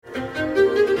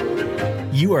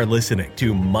You are listening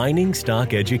to Mining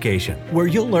Stock Education, where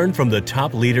you'll learn from the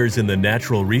top leaders in the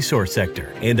natural resource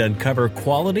sector and uncover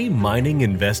quality mining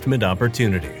investment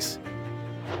opportunities.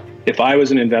 If I was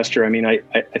an investor, I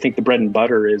think the bread and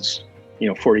butter is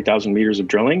 40,000 meters of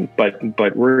drilling, but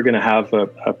we're going to have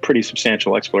a pretty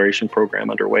substantial exploration program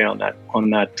underway on that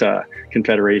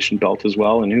Confederation belt as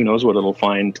well, and who knows what it'll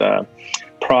find.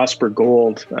 Prosper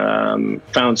Gold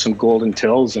found some golden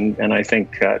tills, and I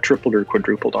think tripled or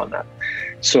quadrupled on that.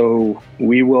 So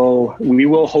we will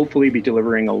hopefully be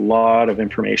delivering a lot of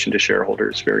information to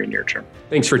shareholders very near term.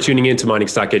 Thanks for tuning in to Mining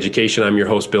Stock Education. I'm your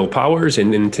host, Bill Powers.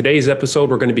 And in today's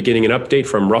episode, we're going to be getting an update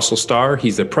from Russell Starr.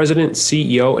 He's the president,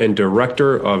 CEO, and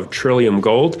director of Trillium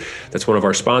Gold. That's one of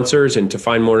our sponsors. And to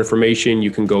find more information,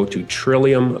 you can go to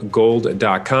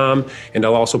trilliumgold.com. And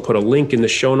I'll also put a link in the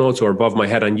show notes or above my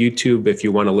head on YouTube if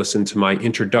you want to listen to my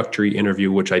introductory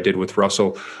interview, which I did with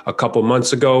Russell a couple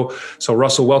months ago. So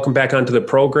Russell, welcome back onto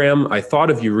the program. I thought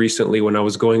of you recently when I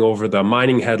was going over the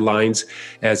mining headlines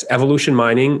as Evolution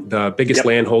Mining, the biggest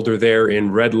landholder there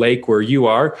in Red Lake, where you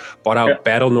are, bought out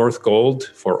Battle North Gold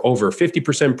for over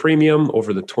 50% premium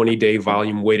over the 20-day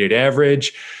volume weighted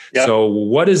average. So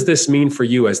what does this mean for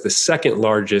you as the second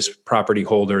largest property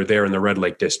holder there in the Red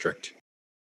Lake district?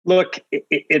 Look,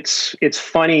 it's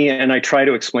funny, and I try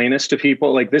to explain this to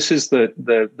people. Like, this is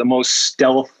the most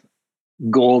stealth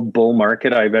gold bull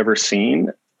market I've ever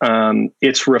seen.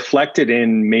 It's reflected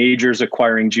in majors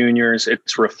acquiring juniors.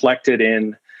 It's reflected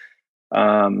in,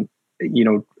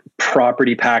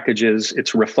 property packages.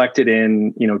 It's reflected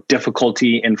in,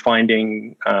 difficulty in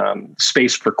finding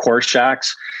space for core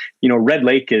shacks. Red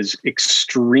Lake is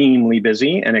extremely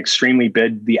busy and extremely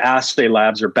bid. The assay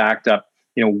labs are backed up,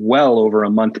 well over a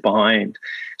month behind.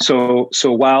 So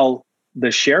while the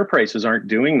share prices aren't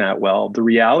doing that well, the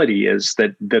reality is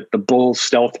that the bull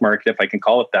stealth market, if I can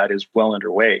call it that, is well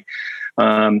underway.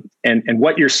 And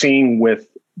what you're seeing with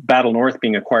Battle North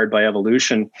being acquired by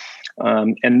Evolution,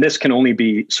 and this can only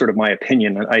be sort of my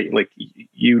opinion.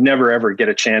 You never ever get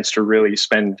a chance to really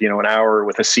spend an hour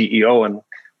with a CEO and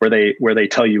where they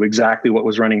tell you exactly what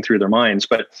was running through their minds.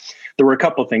 But there were a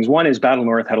couple of things. One is Battle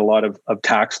North had a lot of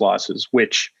tax losses,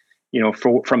 which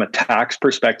from a tax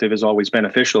perspective is always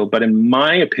beneficial. But in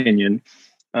my opinion,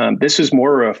 this is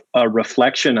more of a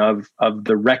reflection of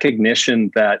the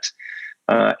recognition that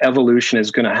Evolution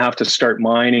is going to have to start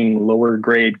mining lower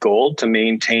grade gold to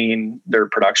maintain their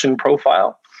production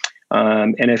profile.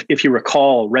 And if you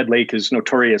recall, Red Lake is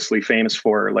notoriously famous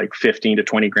for like 15 to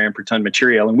 20 gram per ton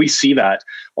material. And we see that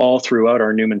all throughout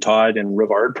our Newman Todd and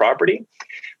Rivard property.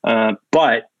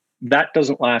 But that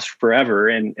doesn't last forever.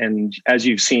 And as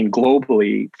you've seen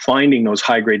globally, finding those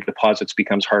high grade deposits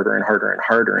becomes harder and harder and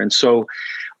harder. And so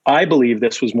I believe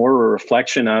this was more a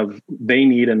reflection of they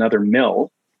need another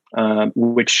mill,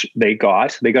 which they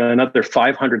got. They got another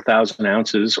 500,000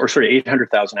 ounces, or sort of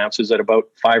 800,000 ounces at about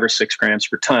 5 or 6 grams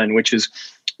per ton, which is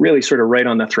really sort of right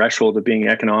on the threshold of being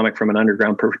economic from an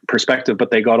underground perspective, but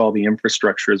they got all the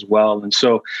infrastructure as well. And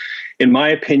so in my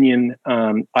opinion,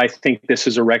 I think this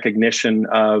is a recognition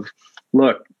of,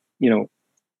 look,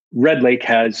 Red Lake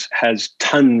has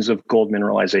tons of gold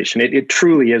mineralization. It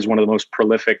truly is one of the most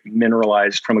prolific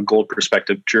mineralized from a gold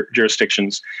perspective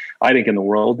jurisdictions, I think, in the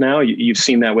world now. You've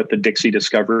seen that with the Dixie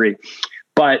discovery,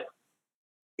 but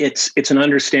it's an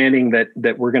understanding that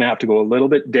we're going to have to go a little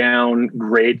bit down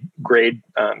grade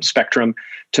spectrum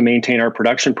to maintain our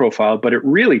production profile. But it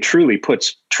really truly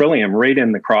puts Trillium right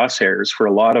in the crosshairs for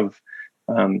a lot of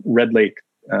Red Lake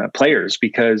players,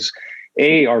 because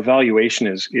our valuation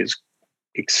is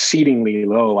exceedingly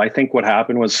low. I think what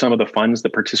happened was some of the funds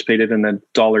that participated in the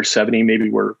 $1.70 maybe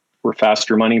were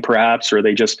faster money perhaps, or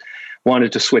they just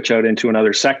wanted to switch out into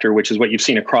another sector, which is what you've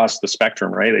seen across the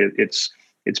spectrum, right? It's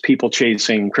people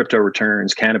chasing crypto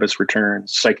returns, cannabis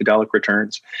returns, psychedelic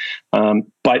returns.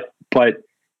 But a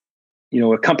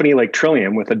company like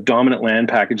Trillium, with a dominant land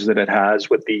package that it has,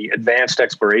 with the advanced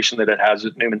exploration that it has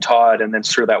at Newman Todd, and then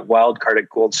sort of that wild card at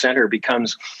Gold Center,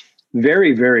 becomes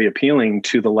very, very appealing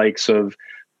to the likes of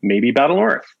maybe Battle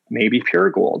North, maybe Pure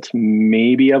Gold,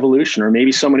 maybe Evolution, or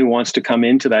maybe someone who wants to come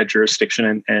into that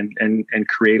jurisdiction and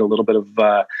create a little bit of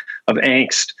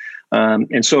angst.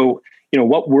 And so,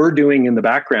 what we're doing in the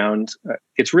background,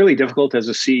 it's really difficult as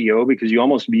a CEO because you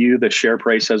almost view the share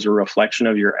price as a reflection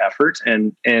of your effort.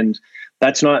 And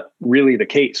that's not really the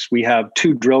case. We have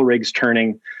 2 drill rigs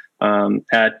turning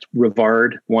at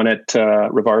Rivard, one at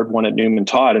Newman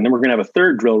Todd, and then we're going to have a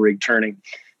 3rd drill rig turning.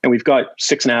 And we've got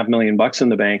 $6.5 million in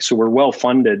the bank. So we're well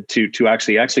funded to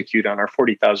actually execute on our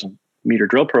 40,000 meter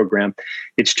drill program.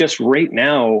 It's just right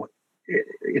now,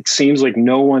 it seems like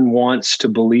no one wants to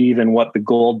believe in what the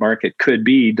gold market could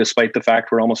be, despite the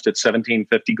fact we're almost at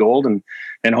 1750 gold and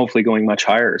hopefully going much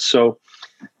higher. So,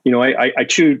 I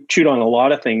chewed on a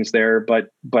lot of things there, but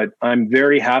I'm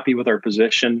very happy with our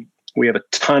position. We have a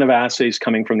ton of assays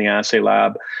coming from the assay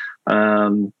lab.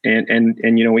 And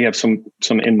we have some,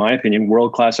 in my opinion,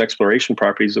 world-class exploration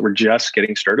properties that we're just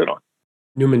getting started on.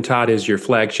 Newman Todd is your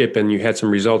flagship, and you had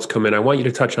some results come in. I want you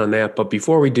to touch on that. But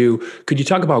before we do, could you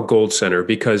talk about Gold Center?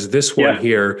 Because this one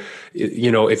here,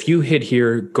 if you hit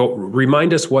here,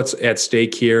 remind us what's at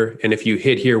stake here. And if you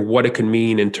hit here, what it can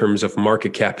mean in terms of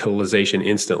market capitalization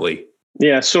instantly.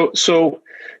 Yeah. So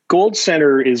Gold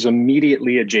Center is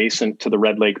immediately adjacent to the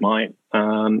Red Lake mine.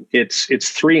 It's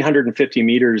 350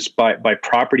 meters by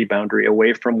property boundary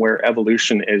away from where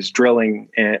Evolution is drilling,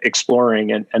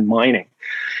 exploring, and mining.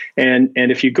 And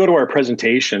if you go to our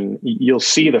presentation, you'll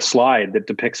see the slide that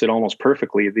depicts it almost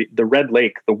perfectly. The Red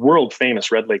Lake, the world famous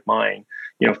Red Lake mine,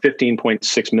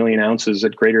 15.6 million ounces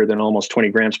at greater than almost 20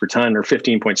 grams per ton, or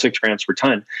 15.6 grams per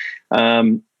ton,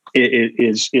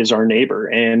 is our neighbor.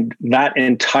 And that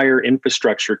entire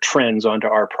infrastructure trends onto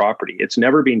our property. It's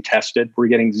never been tested. We're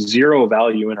getting zero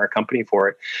value in our company for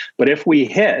it. But if we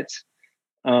hit,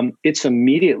 it's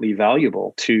immediately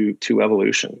valuable to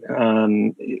Evolution.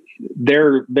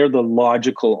 They're the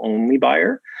logical only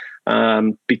buyer,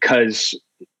 because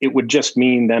it would just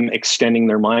mean them extending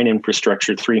their mine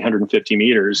infrastructure 350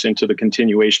 meters into the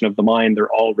continuation of the mine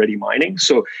they're already mining.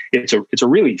 So it's a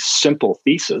really simple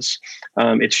thesis.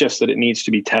 It's just that it needs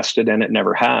to be tested, and it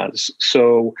never has.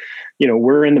 So,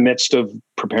 we're in the midst of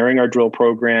preparing our drill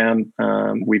program.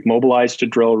 We've mobilized a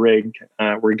drill rig.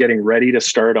 We're getting ready to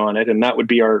start on it, and that would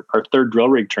be our third drill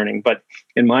rig turning. But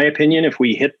in my opinion, if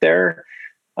we hit there,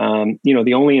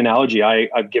 the only analogy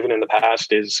I've given in the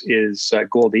past is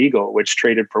Gold Eagle, which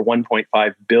traded for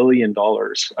 $1.5 billion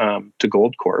to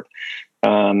Goldcorp.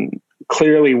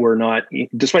 Clearly, we're not,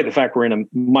 despite the fact we're in a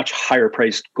much higher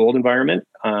priced gold environment,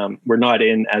 we're not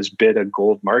in as big a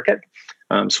gold market.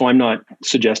 So I'm not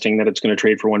suggesting that it's going to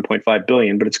trade for 1.5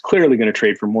 billion, but it's clearly going to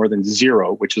trade for more than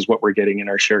zero, which is what we're getting in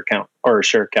our share count or our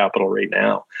share capital right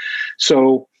now.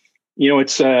 So,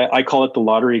 it's I call it the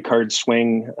lottery card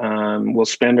swing. We'll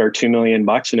spend our $2 million,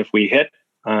 and if we hit,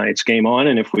 it's game on.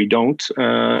 And if we don't,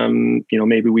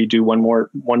 maybe we do one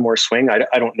more swing.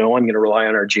 I don't know. I'm going to rely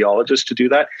on our geologists to do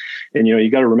that. And you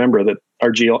got to remember that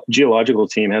our geological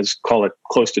team has, call it,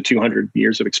 close to 200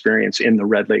 years of experience in the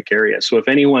Red Lake area. So if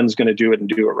anyone's going to do it and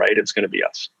do it right, it's going to be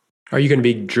us. Are you going to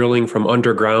be drilling from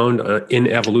underground in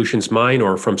Evolution's mine,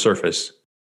 or from surface?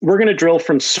 We're going to drill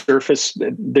from surface.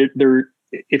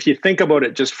 If you think about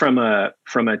it just from a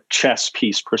chess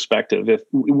piece perspective, if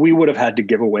we would have had to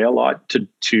give away a lot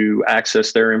to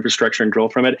access their infrastructure and drill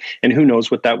from it, and who knows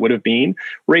what that would have been.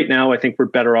 Right now, I think we're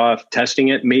better off testing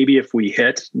it. Maybe if we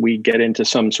hit, we get into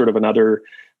some sort of another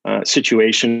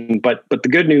situation. But the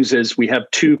good news is we have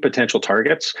two potential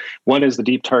targets. One is the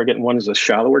deep target, and one is a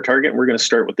shallower target. And we're going to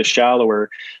start with the shallower.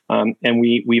 And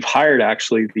we've hired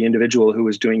actually the individual who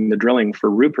was doing the drilling for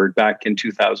Rupert back in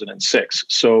 2006.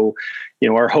 So,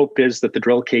 our hope is that the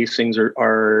drill casings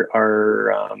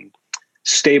are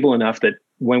stable enough that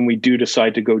when we do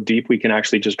decide to go deep, we can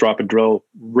actually just drop a drill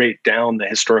right down the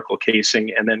historical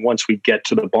casing. And then once we get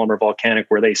to the Balmer Volcanic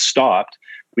where they stopped,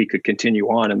 we could continue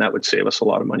on, and that would save us a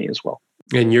lot of money as well.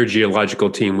 And your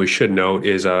geological team, we should note,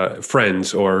 is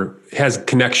friends or has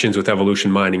connections with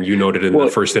Evolution Mining. You noted in the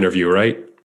first interview, right?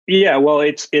 Yeah, well,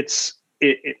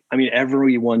 I mean,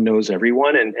 everyone knows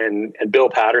everyone, and Bill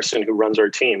Patterson, who runs our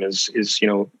team, is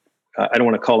I don't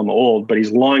want to call him old, but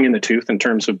he's long in the tooth in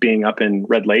terms of being up in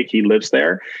Red Lake. He lives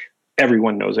there.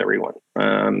 Everyone knows everyone.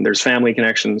 There's family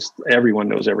connections. Everyone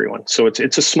knows everyone. So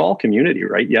it's a small community,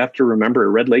 right? You have to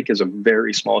remember Red Lake is a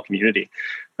very small community.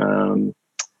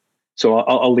 So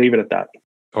I'll leave it at that.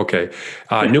 Okay.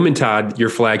 Newman Todd, your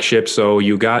flagship. So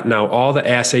you got now all the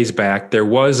assays back. There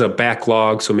was a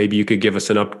backlog. So maybe you could give us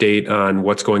an update on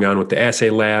what's going on with the assay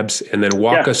labs, and then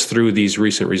walk us through these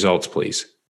recent results, please.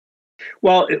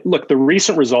 Well, look, the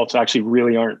recent results actually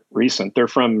really aren't recent. They're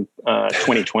from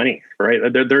 2020, right?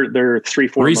 They're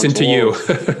 3-4 recent months old.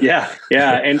 To you.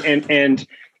 Yeah. And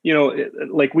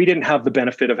like we didn't have the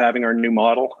benefit of having our new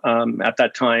model at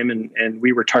that time, and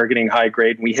we were targeting high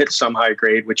grade, and we hit some high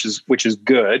grade, which is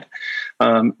good.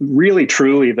 Really,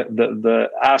 truly, the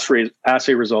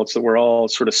assay results that we're all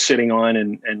sort of sitting on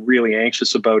and really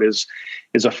anxious about is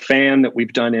a fan that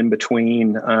we've done in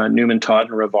between Newman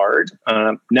Todd and Rivard.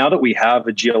 Now that we have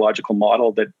a geological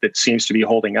model that seems to be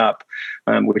holding up,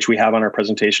 which we have on our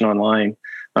presentation online,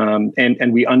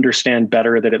 And we understand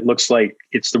better that it looks like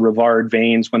it's the Rivard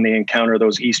veins when they encounter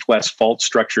those east-west fault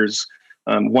structures,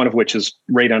 one of which is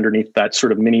right underneath that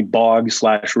sort of mini bog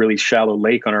 / really shallow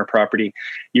lake on our property.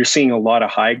 You're seeing a lot of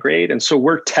high grade. And so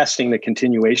we're testing the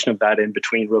continuation of that in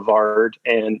between Rivard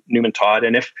and Newman Todd.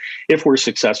 And if we're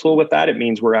successful with that, it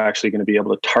means we're actually going to be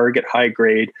able to target high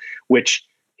grade, which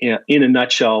in a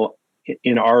nutshell,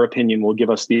 in our opinion, will give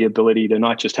us the ability to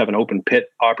not just have an open pit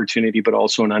opportunity, but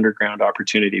also an underground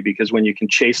opportunity, because when you can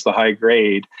chase the high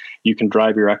grade, you can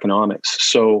drive your economics.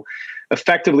 So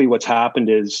effectively what's happened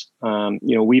is,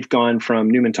 we've gone from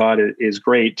Newman Todd is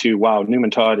great to, wow,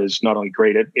 Newman Todd is not only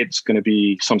great, it's going to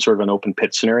be some sort of an open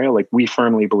pit scenario. Like, we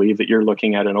firmly believe that you're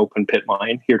looking at an open pit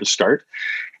mine here to start.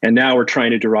 And now we're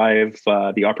trying to derive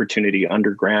the opportunity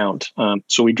underground.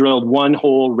 So we drilled one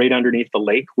hole right underneath the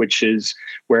lake, which is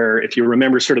where, if you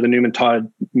remember sort of the Newman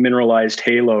Todd mineralized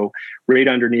halo, right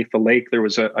underneath the lake, there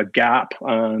was a gap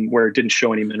where it didn't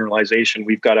show any mineralization.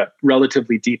 We've got a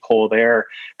relatively deep hole there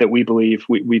that we believe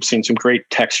we've seen some great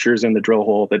textures in the drill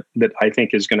hole that I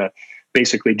think is going to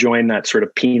basically join that sort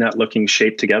of peanut looking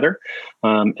shape together.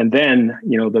 And then,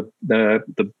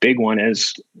 the big one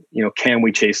is, can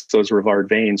we chase those Rivard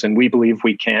veins? And we believe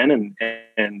we can.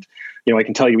 And I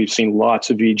can tell you, we've seen lots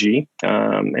of VG,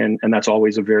 and that's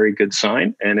always a very good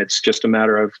sign. And it's just a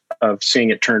matter of seeing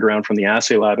it turned around from the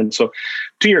assay lab. And so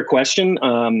to your question,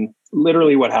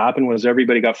 literally what happened was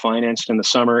everybody got financed in the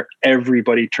summer,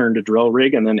 everybody turned a drill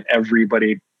rig, and then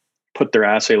everybody put their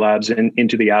assay labs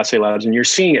into the assay labs, and you're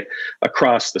seeing it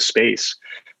across the space.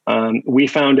 We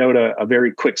found out a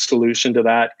very quick solution to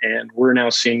that, and we're now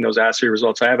seeing those assay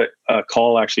results. I have a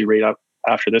call actually right up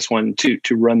after this one to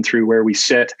run through where we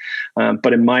sit.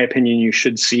 But in my opinion, you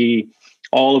should see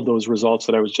all of those results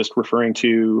that I was just referring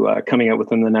to coming out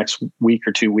within the next week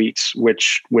or 2 weeks,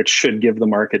 which should give the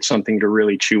market something to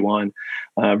really chew on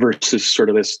versus sort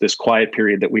of this quiet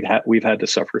period that we've had to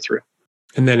suffer through.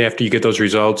 And then after you get those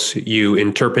results, you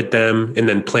interpret them and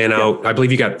then plan out. I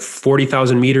believe you got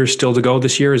 40,000 meters still to go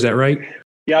this year. Is that right?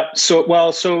 Yeah.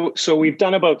 So we've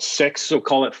done about 6, so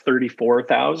call it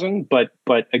 34,000. But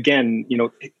again,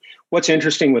 what's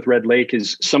interesting with Red Lake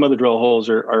is some of the drill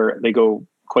holes they go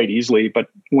quite easily, but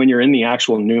when you're in the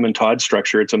actual Newman Todd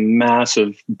structure, it's a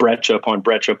massive breccia upon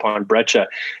breccia upon breccia.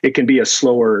 It can be a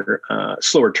slower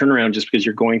turnaround just because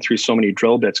you're going through so many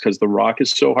drill bits because the rock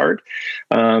is so hard.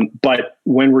 But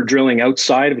when we're drilling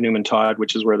outside of Newman Todd,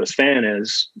 which is where this fan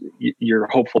is, you're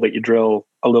hopeful that you drill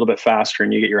a little bit faster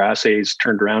and you get your assays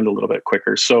turned around a little bit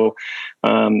quicker. So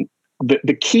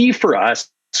the key for us,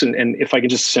 and if I can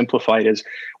just simplify it, is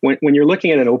when you're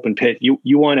looking at an open pit,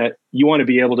 you want to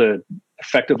be able to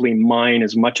effectively mine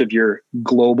as much of your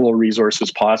global resource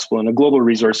as possible. And a global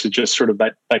resource is just sort of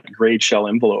that grade shell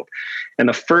envelope. And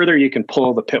the further you can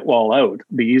pull the pit wall out,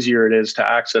 the easier it is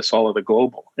to access all of the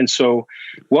global. And so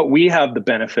what we have the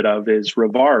benefit of is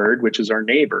Rivard, which is our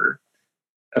neighbor,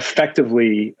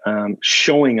 effectively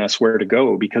showing us where to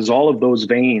go, because all of those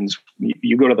veins,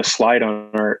 you go to the slide on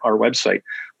our website,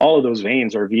 all of those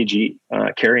veins are VG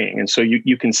carrying. And so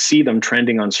you can see them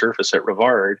trending on surface at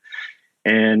Rivard.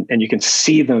 And you can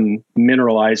see them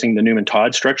mineralizing the Newman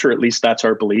Todd structure. At least that's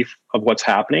our belief of what's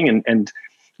happening. And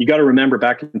you got to remember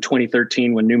back in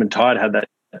 2013 when Newman Todd had that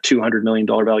 $200 million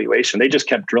valuation, they just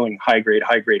kept drilling high grade,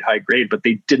 but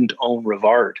they didn't own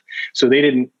Rivard. So they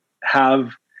didn't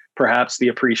have perhaps the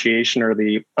appreciation or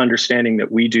the understanding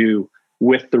that we do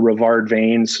with the Rivard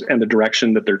veins and the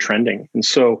direction that they're trending. And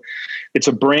so it's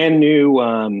a brand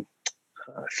new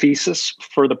thesis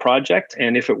for the project,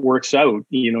 and if it works out,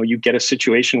 you get a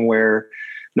situation where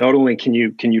not only can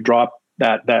you drop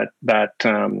that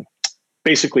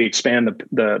basically expand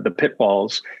the pit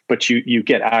walls, but you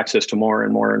get access to more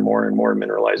and more and more and more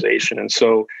mineralization. And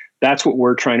so that's what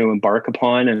we're trying to embark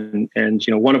upon. And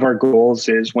one of our goals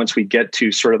is, once we get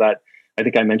to sort of that, I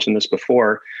think I mentioned this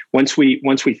before, once we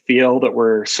feel that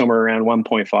we're somewhere around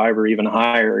 1.5 or even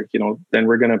higher, then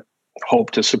we're going to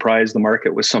hope to surprise the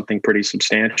market with something pretty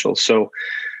substantial. So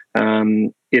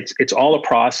it's all a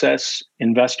process.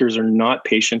 Investors are not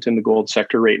patient in the gold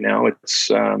sector right now.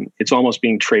 It's almost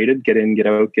being traded, get in, get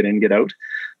out, get in, get out.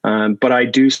 But I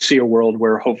do see a world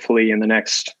where hopefully in the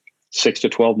next 6 to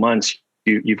 12 months,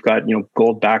 you've got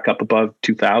gold back up above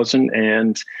 2,000,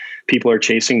 and people are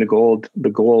chasing the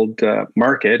gold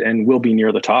market, and we'll be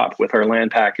near the top with our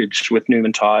land package, with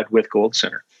Newman Todd, with Gold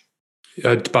Center.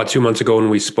 About 2 months ago when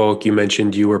we spoke, you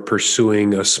mentioned you were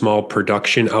pursuing a small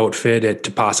production outfit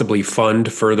to possibly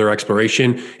fund further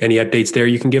exploration. Any updates there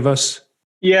you can give us?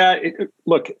 Yeah,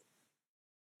 look,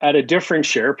 at a different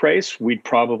share price, we'd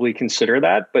probably consider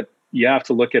that. But you have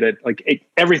to look at it like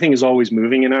everything is always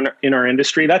moving in our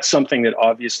industry. That's something that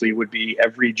obviously would be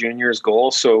every junior's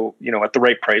goal. So, at the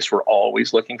right price, we're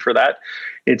always looking for that.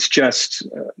 It's just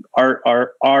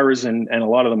ours and a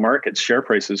lot of the market's share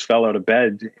prices fell out of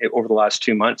bed over the last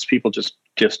 2 months. People just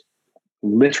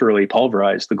literally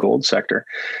pulverized the gold sector.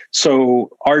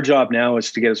 So our job now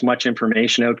is to get as much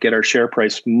information out, get our share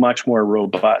price much more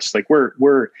robust. Like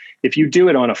if you do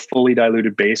it on a fully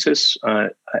diluted basis,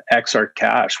 X our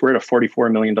cash, we're at a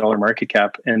 $44 million market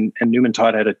cap, and Newmont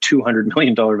Todd had a $200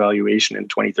 million valuation in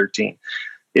 2013.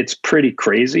 It's pretty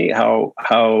crazy how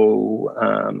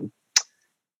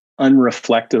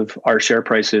unreflective our share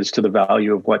price is to the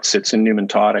value of what sits in Newmont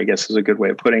Todd, I guess is a good way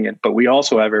of putting it. But we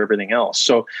also have everything else.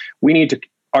 So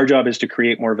our job is to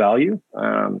create more value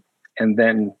and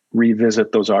then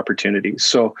revisit those opportunities.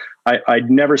 So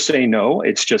I'd never say no.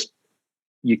 It's just,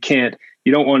 you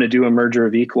don't want to do a merger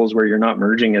of equals where you're not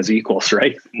merging as equals,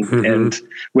 right? Mm-hmm. And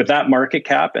with that market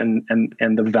cap and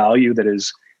the value that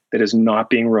is not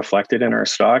being reflected in our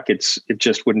stock, it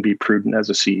just wouldn't be prudent as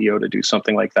a CEO to do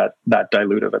something like that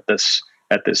dilutive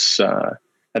at this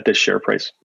share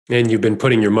price. And you've been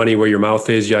putting your money where your mouth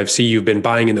is. I see you've been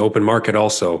buying in the open market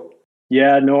also.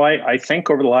 Yeah, no, I think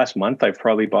over the last month I've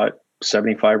probably bought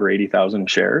 75 or 80,000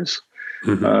 shares.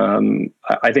 Mm-hmm.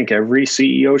 I think every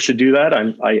CEO should do that.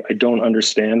 I don't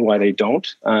understand why they don't.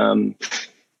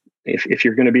 If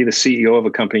you're going to be the CEO of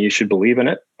a company, you should believe in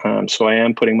it. So I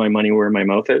am putting my money where my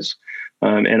mouth is.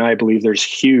 And I believe there's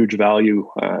huge value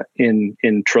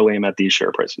in Trillium at these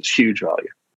share prices, huge value.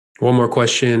 One more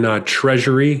question.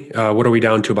 Treasury, what are we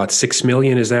down to? About 6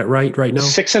 million? Is that right now?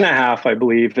 6.5, I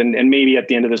believe. And maybe at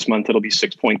the end of this month, it'll be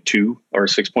 6.2 or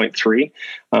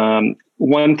 6.3.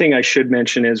 One thing I should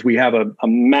mention is we have a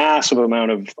massive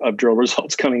amount of drill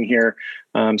results coming here.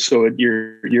 So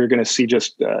you're going to see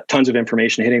just tons of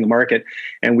information hitting the market.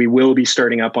 And we will be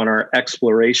starting up on our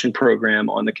exploration program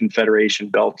on the Confederation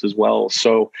Belt as well.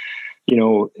 So,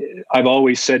 I've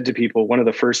always said to people, one of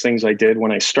the first things I did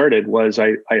when I started was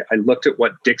I looked at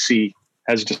what Dixie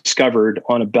has discovered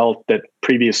on a belt that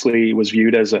previously was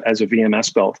viewed as a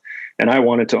VMS belt. And I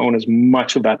wanted to own as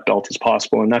much of that belt as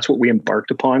possible. And that's what we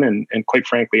embarked upon. And quite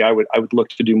frankly, I would look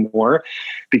to do more,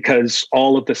 because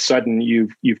all of a sudden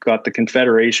you've got the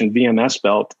Confederation VMS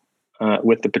belt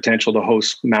with the potential to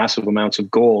host massive amounts of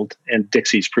gold. And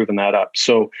Dixie's proven that up.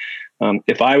 So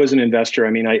if I was an investor,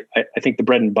 I think the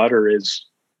bread and butter is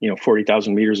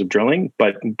 40,000 meters of drilling,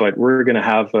 but we're going to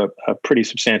have a pretty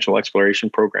substantial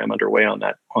exploration program underway on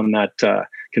that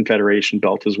Confederation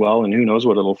Belt as well. And who knows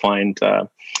what it'll find.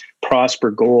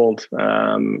 Prosper Gold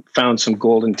found some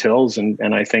golden tills,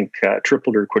 and I think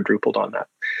tripled or quadrupled on that.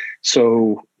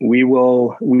 So we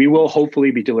will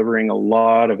hopefully be delivering a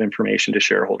lot of information to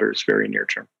shareholders very near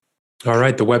term. All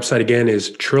right. The website again is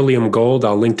Trillium Gold.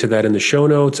 I'll link to that in the show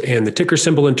notes. And the ticker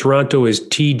symbol in Toronto is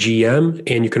TGM.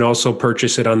 And you can also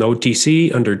purchase it on the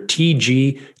OTC under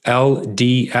TGLDF.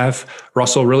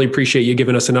 Russell, really appreciate you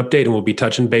giving us an update, and we'll be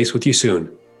touching base with you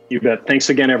soon. You bet. Thanks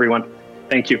again, everyone.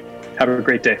 Thank you. Have a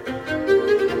great day.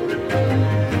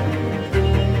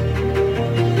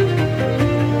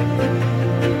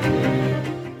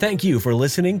 Thank you for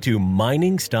listening to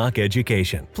Mining Stock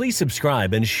Education. Please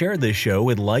subscribe and share this show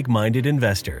with like-minded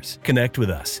investors. Connect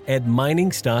with us at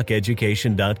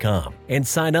miningstockeducation.com and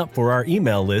sign up for our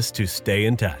email list to stay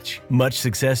in touch. Much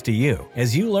success to you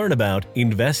as you learn about,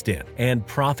 invest in, and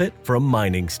profit from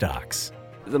mining stocks.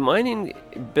 The mining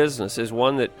business is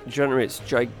one that generates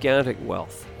gigantic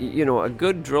wealth. A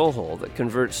good drill hole that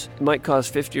converts might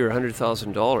cost $50,000 or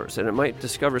 $100,000, and it might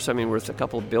discover something worth a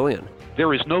couple billion.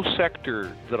 There is no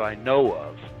sector that I know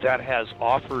of that has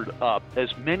offered up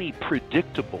as many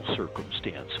predictable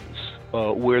circumstances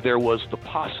where there was the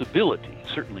possibility,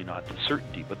 certainly not the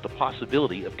certainty, but the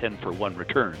possibility of 10-for-1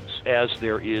 returns, as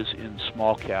there is in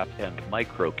small cap and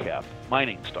micro cap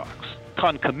mining stocks.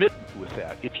 Concomitant with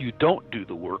that, if you don't do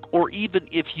the work, or even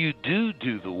if you do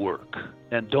the work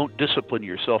and don't discipline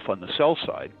yourself on the sell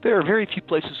side, there are very few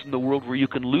places in the world where you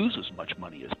can lose as much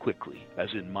money as quickly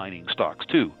as in mining stocks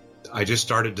too. I just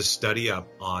started to study up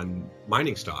on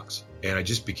mining stocks, and I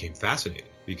just became fascinated,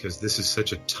 because this is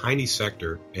such a tiny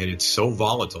sector and it's so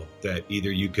volatile that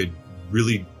either you could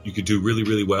do really,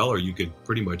 really well, or you could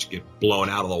pretty much get blown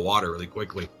out of the water really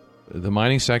quickly. The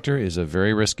mining sector is a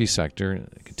very risky sector.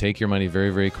 It can take your money very,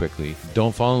 very quickly.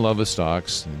 Don't fall in love with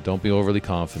stocks. Don't be overly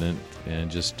confident, and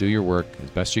just do your work as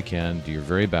best you can. Do your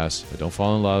very best, but don't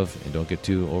fall in love and don't get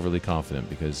too overly confident,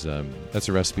 because that's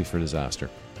a recipe for disaster.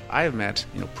 I have met,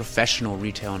 professional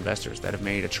retail investors that have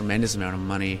made a tremendous amount of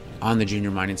money on the junior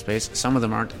mining space. Some of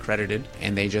them aren't accredited,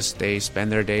 and they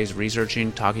spend their days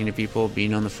researching, talking to people,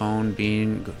 being on the phone,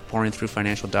 pouring through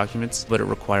financial documents, but it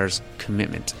requires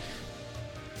commitment.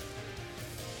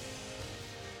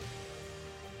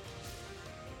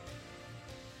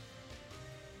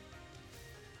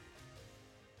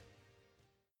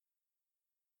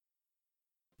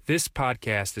 This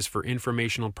podcast is for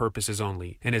informational purposes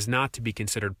only and is not to be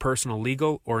considered personal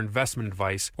legal or investment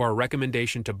advice or a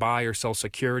recommendation to buy or sell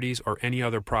securities or any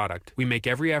other product. We make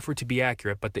every effort to be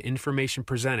accurate, but the information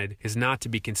presented is not to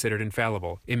be considered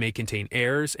infallible. It may contain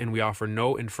errors, and we offer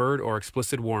no inferred or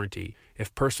explicit warranty.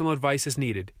 If personal advice is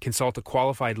needed, consult a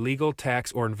qualified legal,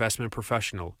 tax, or investment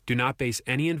professional. Do not base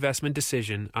any investment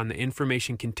decision on the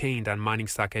information contained on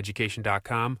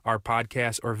miningstockeducation.com, our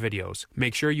podcasts, or videos.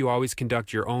 Make sure you always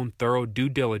conduct your own thorough due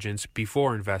diligence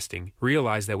before investing.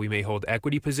 Realize that we may hold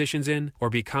equity positions in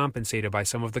or be compensated by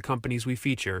some of the companies we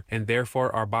feature, and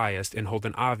therefore are biased and hold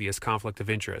an obvious conflict of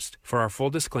interest. For our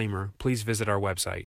full disclaimer, please visit our website.